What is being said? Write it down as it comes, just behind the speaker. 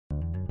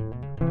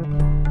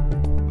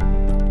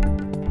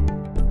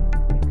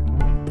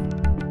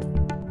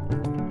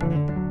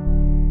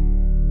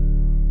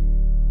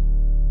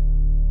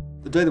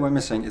Day That Went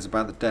Missing is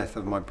about the death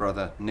of my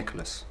brother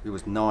Nicholas, who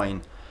was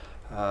 9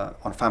 on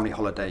a family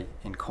holiday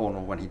in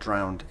Cornwall when he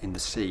drowned in the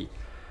sea.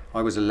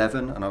 I was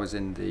 11 and I was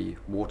in the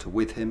water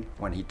with him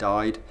when he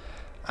died,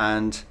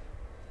 and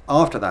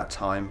after that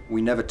time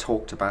we never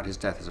talked about his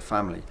death as a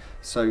family.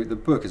 So the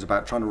book is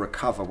about trying to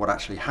recover what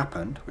actually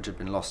happened, which had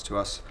been lost to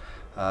us,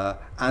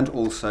 and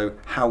also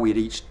how we'd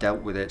each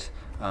dealt with it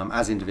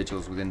as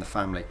individuals within the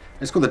family.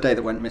 It's called The Day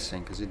That Went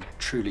Missing because it did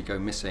truly go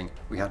missing.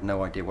 We had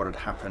no idea what had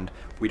happened.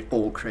 We'd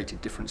all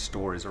created different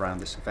stories around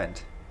this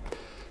event.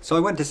 So I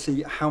went to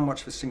see how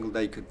much of a single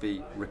day could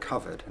be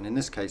recovered, and in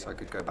this case I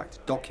could go back to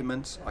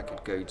documents, I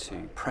could go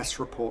to press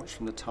reports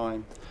from the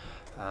time,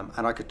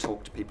 and I could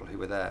talk to people who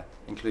were there,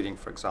 including,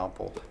 for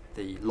example,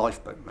 the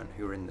lifeboatmen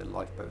who were in the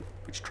lifeboat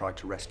which tried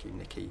to rescue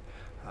Nicky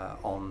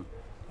on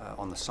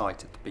the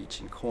site at the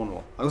beach in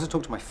Cornwall. I also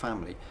talked to my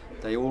family.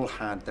 They all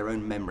had their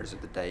own memories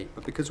of the day,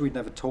 but because we'd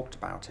never talked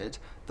about it,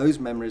 those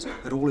memories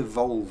had all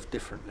evolved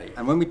differently.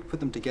 And when we put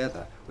them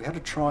together, we had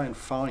to try and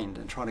find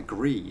and try and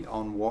agree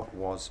on what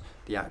was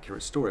the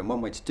accurate story. And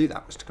one way to do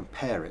that was to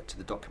compare it to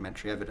the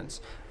documentary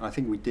evidence. And I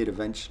think we did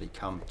eventually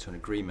come to an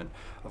agreement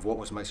of what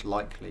was most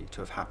likely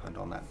to have happened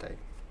on that day.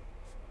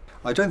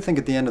 I don't think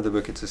at the end of the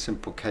book it's a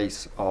simple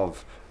case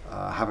of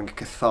having a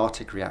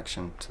cathartic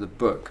reaction to the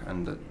book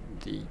and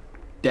the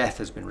death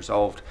has been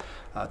resolved,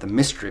 the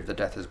mystery of the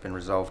death has been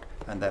resolved,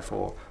 and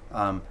therefore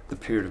the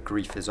period of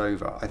grief is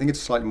over. I think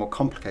it's slightly more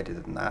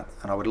complicated than that,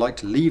 and I would like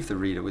to leave the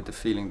reader with the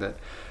feeling that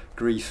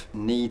grief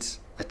needs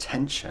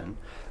attention,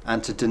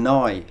 and to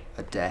deny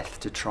a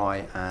death to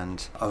try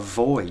and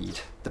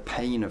avoid the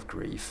pain of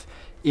grief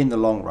in the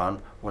long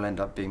run will end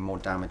up being more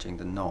damaging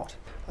than not.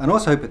 And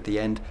also hope at the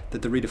end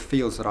that the reader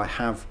feels that I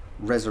have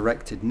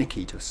resurrected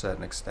Nicky to a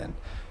certain extent,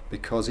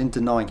 because in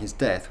denying his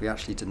death we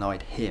actually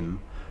denied him,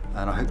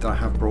 and I hope that I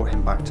have brought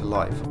him back to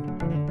life.